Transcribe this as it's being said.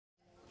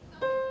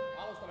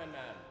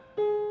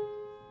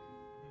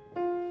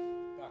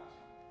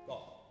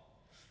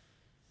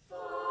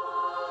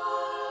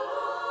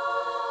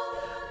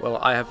Well,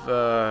 I have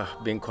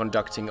been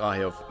conducting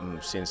Ahjo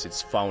since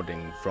its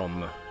founding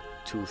from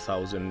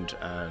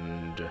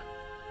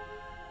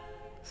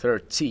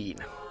 2013.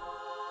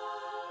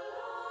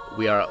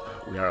 We are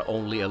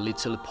only a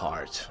little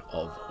part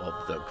of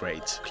the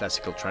great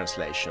classical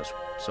translations.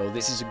 So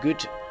this is a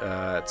good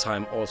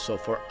time also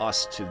for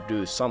us to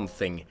do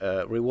something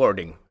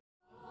rewarding.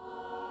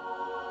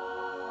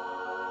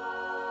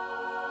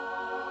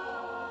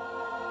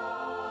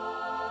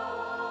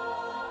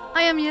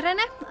 I am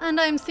Vuorinen and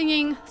I'm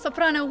singing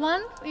Soprano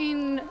 1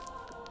 in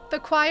the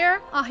choir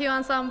Ahjo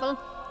Ensamble.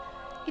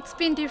 It's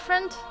been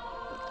different.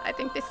 I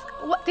think this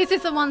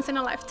is a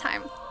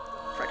once-in-a-lifetime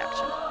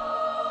production.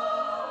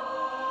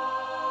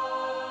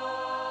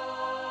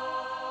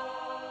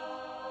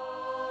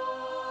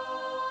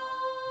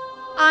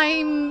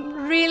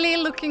 I'm really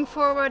looking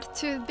forward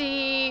to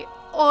the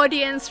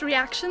audience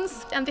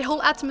reactions and the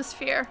whole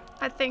atmosphere.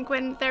 I think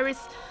when there is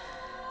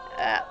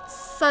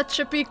such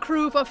a big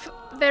group of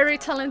very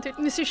talented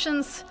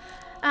musicians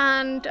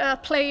and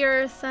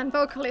players and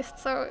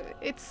vocalists, so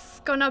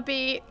it's gonna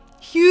be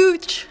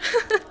huge.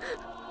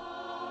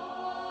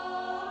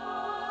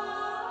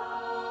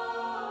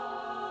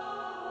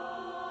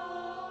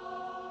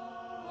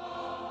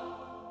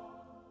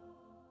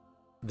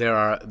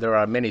 There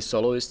are many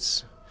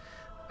soloists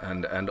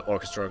and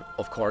orchestra,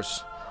 of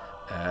course.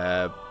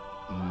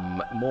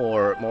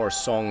 More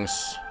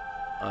songs.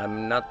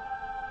 I'm not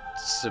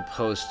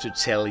supposed to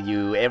tell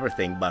you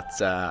everything, but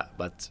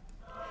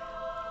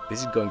this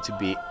is going to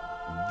be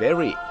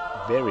very,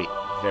 very,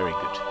 very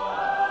good.